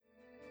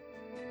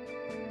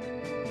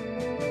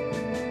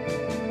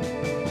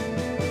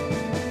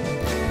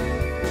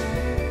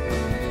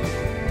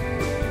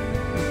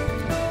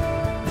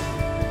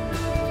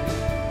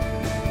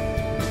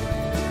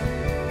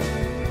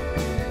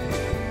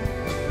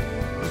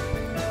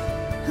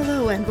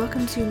Hello and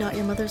welcome to Not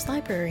Your Mother's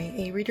Library,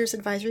 a reader's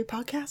advisory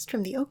podcast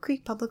from the Oak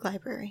Creek Public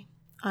Library.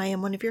 I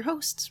am one of your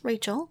hosts,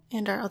 Rachel,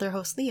 and our other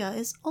host, Leah,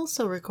 is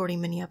also recording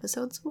mini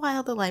episodes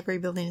while the library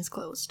building is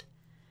closed.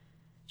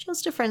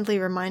 Just a friendly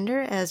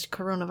reminder, as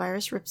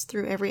coronavirus rips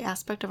through every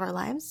aspect of our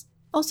lives,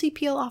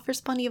 OCPL offers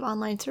plenty of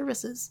online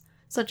services,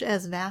 such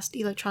as vast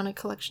electronic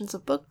collections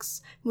of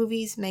books,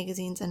 movies,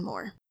 magazines, and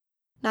more.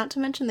 Not to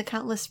mention the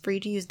countless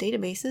free-to-use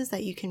databases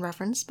that you can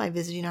reference by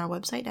visiting our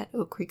website at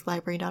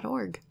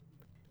oakcreeklibrary.org.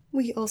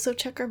 We also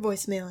check our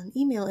voicemail and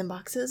email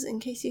inboxes in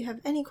case you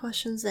have any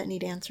questions that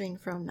need answering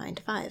from 9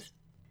 to 5.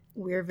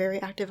 We're very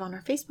active on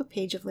our Facebook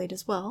page of late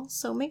as well,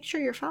 so make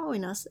sure you're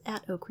following us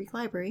at Oak Creek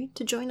Library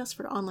to join us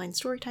for online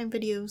storytime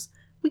videos,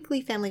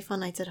 weekly family fun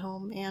nights at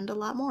home, and a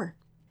lot more.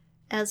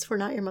 As for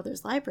Not Your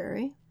Mother's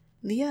Library,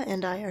 Leah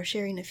and I are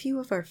sharing a few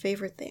of our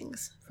favorite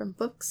things, from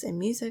books and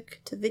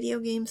music to video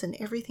games and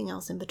everything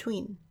else in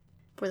between.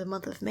 For the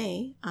month of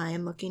May, I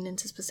am looking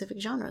into specific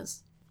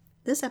genres.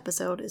 This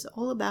episode is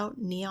all about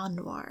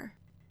neo-noir.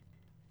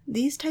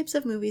 These types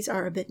of movies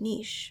are a bit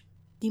niche.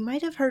 You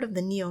might have heard of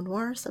the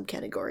neo-noir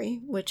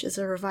subcategory, which is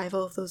a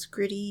revival of those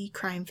gritty,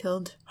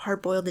 crime-filled,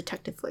 hard-boiled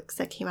detective flicks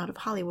that came out of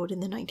Hollywood in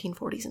the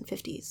 1940s and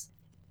 50s.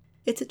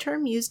 It's a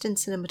term used in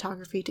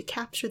cinematography to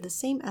capture the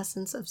same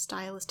essence of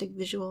stylistic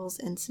visuals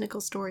and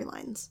cynical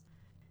storylines.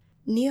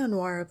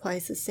 Neo-noir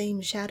applies the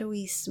same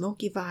shadowy,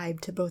 smoky vibe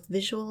to both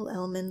visual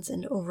elements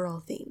and overall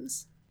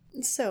themes.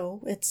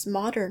 So, it's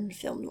modern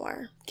film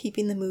noir,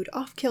 keeping the mood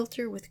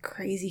off-kilter with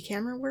crazy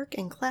camera work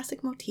and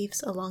classic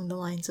motifs along the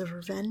lines of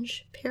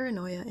revenge,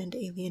 paranoia, and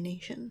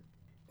alienation.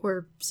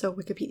 Or so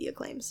Wikipedia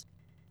claims.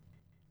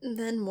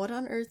 Then what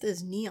on earth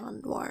is neon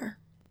noir?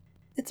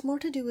 It's more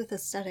to do with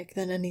aesthetic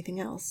than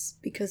anything else,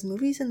 because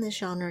movies in this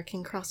genre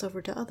can cross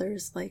over to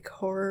others like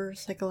horror,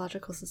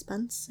 psychological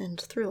suspense, and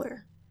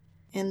thriller.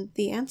 And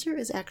the answer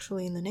is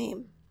actually in the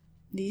name.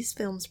 These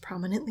films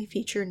prominently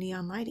feature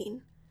neon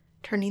lighting,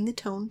 turning the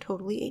tone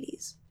totally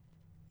 80s.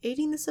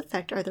 Aiding this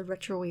effect are the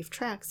retrowave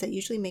tracks that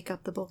usually make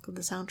up the bulk of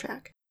the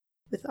soundtrack,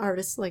 with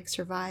artists like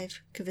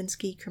Survive,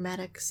 Kavinsky,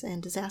 Chromatics,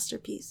 and Disaster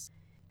Piece.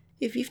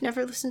 If you've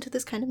never listened to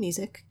this kind of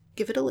music,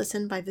 give it a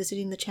listen by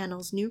visiting the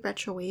channel's New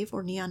Retrowave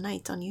or Neon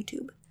Nights on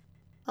YouTube.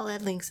 I'll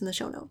add links in the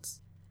show notes.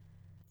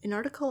 An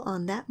article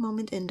on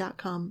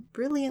thatmomentin.com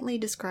brilliantly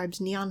describes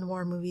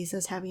neo-noir movies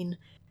as having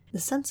the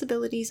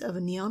sensibilities of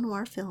a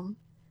neo-noir film,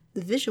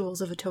 the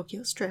visuals of a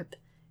Tokyo strip,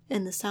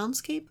 and the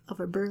soundscape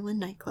of a Berlin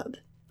nightclub.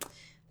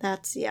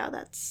 That's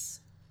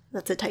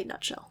a tight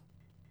nutshell.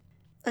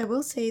 I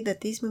will say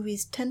that these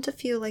movies tend to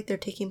feel like they're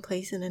taking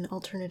place in an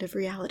alternative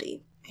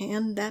reality,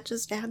 and that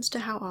just adds to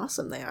how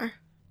awesome they are.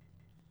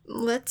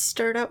 Let's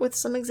start out with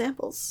some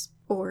examples,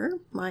 or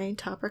my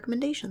top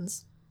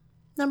recommendations.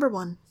 Number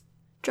 1.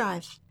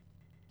 Drive.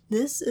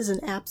 This is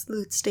an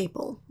absolute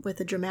staple,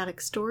 with a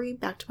dramatic story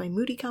backed by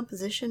moody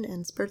composition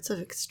and spurts of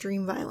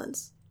extreme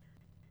violence.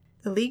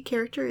 The lead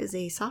character is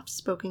a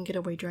soft-spoken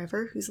getaway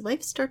driver whose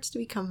life starts to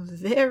become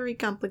very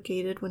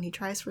complicated when he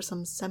tries for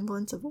some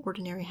semblance of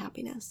ordinary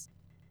happiness.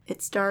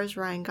 It stars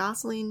Ryan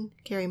Gosling,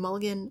 Carey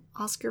Mulligan,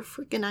 Oscar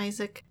freaking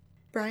Isaac,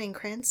 Bryan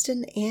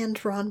Cranston,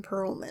 and Ron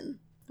Perlman.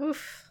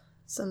 Oof,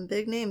 some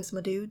big names,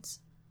 my dudes.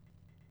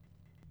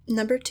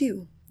 Number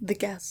 2, The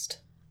Guest.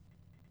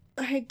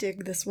 I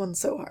dig this one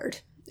so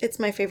hard. It's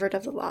my favorite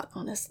of the lot,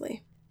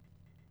 honestly.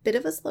 Bit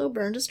of a slow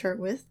burn to start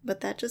with,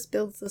 but that just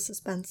builds the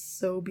suspense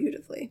so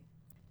beautifully.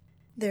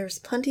 There's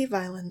plenty of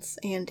violence,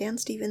 and Dan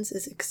Stevens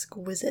is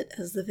exquisite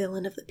as the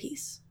villain of the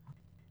piece.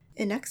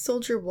 An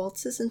ex-soldier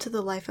waltzes into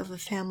the life of a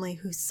family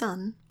whose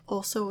son,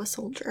 also a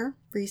soldier,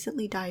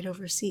 recently died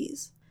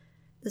overseas.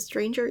 The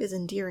stranger is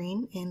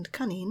endearing and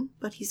cunning,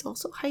 but he's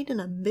also hiding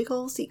a big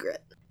ol'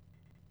 secret.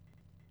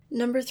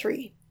 Number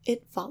 3,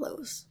 It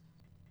Follows.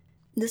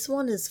 This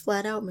one is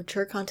flat-out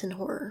mature content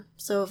horror,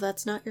 so if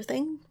that's not your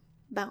thing,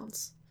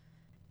 bounce.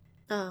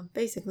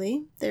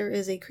 Basically, there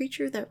is a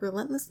creature that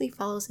relentlessly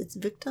follows its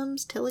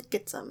victims till it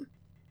gets them.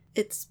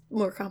 It's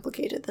more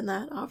complicated than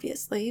that,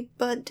 obviously,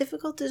 but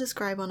difficult to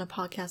describe on a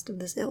podcast of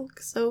this ilk,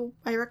 so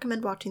I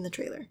recommend watching the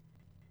trailer.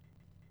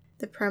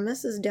 The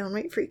premise is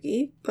downright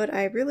freaky, but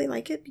I really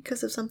like it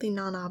because of something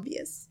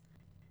non-obvious.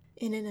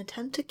 In an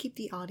attempt to keep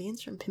the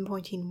audience from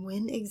pinpointing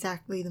when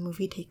exactly the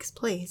movie takes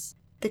place,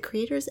 the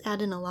creators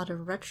add in a lot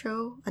of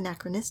retro,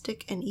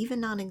 anachronistic, and even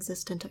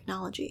non-existent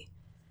technology.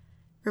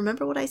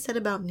 Remember what I said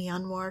about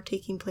neo-noir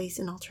taking place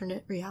in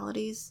alternate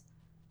realities?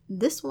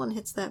 This one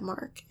hits that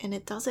mark, and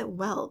it does it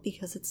well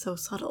because it's so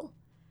subtle.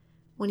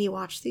 When you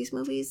watch these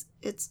movies,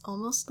 it's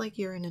almost like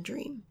you're in a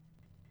dream.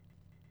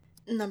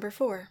 Number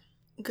 4,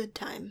 Good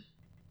Time.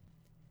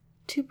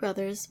 Two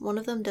brothers, one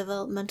of them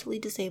developmentally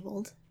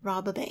disabled,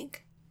 rob a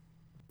bank.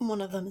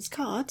 One of them is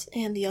caught,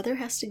 and the other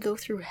has to go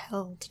through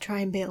hell to try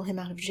and bail him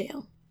out of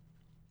jail.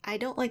 I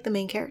don't like the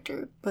main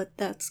character, but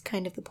that's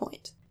kind of the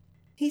point.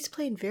 He's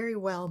played very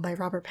well by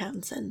Robert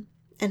Pattinson,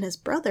 and his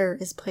brother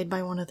is played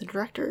by one of the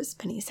directors,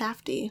 Penny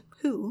Safdie,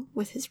 who,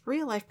 with his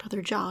real-life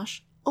brother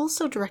Josh,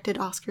 also directed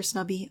Oscar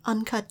snubby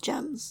Uncut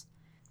Gems.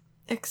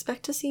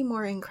 Expect to see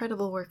more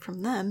incredible work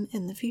from them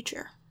in the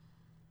future.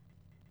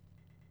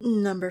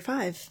 Number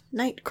 5.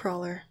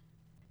 Nightcrawler.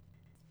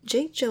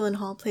 Jake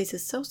Gyllenhaal plays a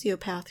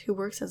sociopath who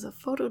works as a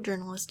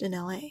photojournalist in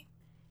LA.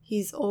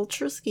 He's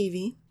ultra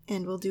skeevy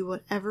and will do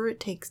whatever it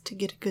takes to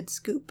get a good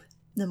scoop.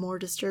 The more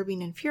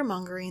disturbing and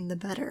fear-mongering, the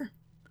better.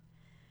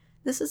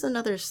 This is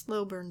another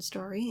slow burn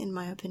story, in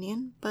my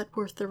opinion, but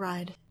worth the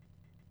ride.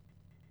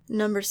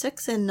 Number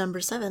 6 and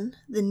number 7,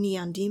 The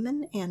Neon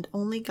Demon and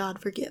Only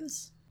God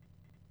Forgives.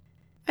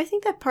 I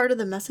think that part of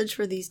the message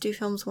for these two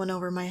films went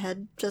over my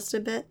head just a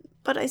bit,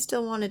 but I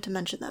still wanted to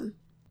mention them.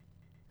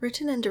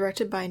 Written and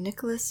directed by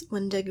Nicholas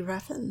Winding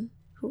Refn,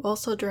 who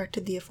also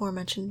directed the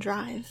aforementioned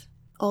Drive.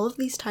 All of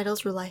these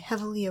titles rely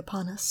heavily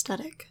upon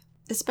aesthetic,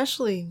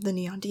 especially The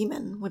Neon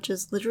Demon, which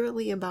is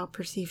literally about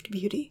perceived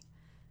beauty.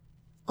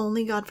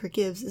 Only God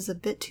Forgives is a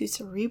bit too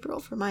cerebral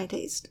for my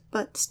taste,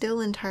 but still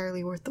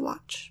entirely worth the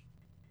watch.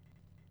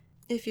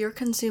 If you're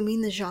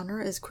consuming the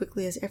genre as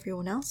quickly as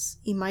everyone else,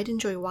 you might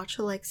enjoy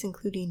watch-alikes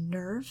including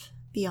Nerve,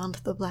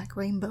 Beyond the Black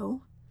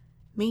Rainbow,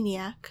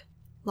 Maniac,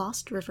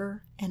 Lost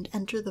River, and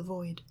Enter the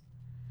Void.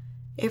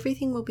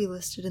 Everything will be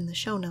listed in the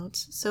show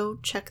notes, so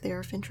check there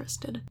if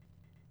interested.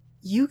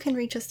 You can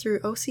reach us through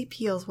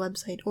OCPL's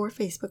website or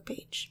Facebook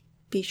page.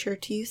 Be sure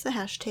to use the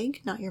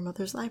hashtag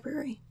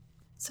 #NotYourMothersLibrary.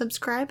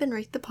 Subscribe and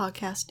rate the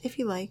podcast if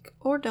you like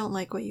or don't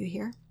like what you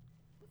hear.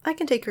 I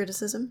can take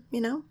criticism,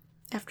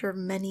 after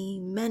many,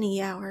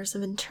 many hours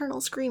of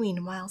internal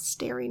screaming while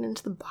staring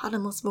into the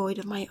bottomless void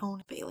of my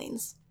own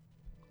failings.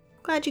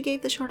 Glad you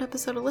gave the short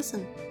episode a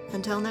listen.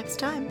 Until next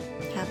time,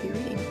 happy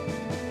reading.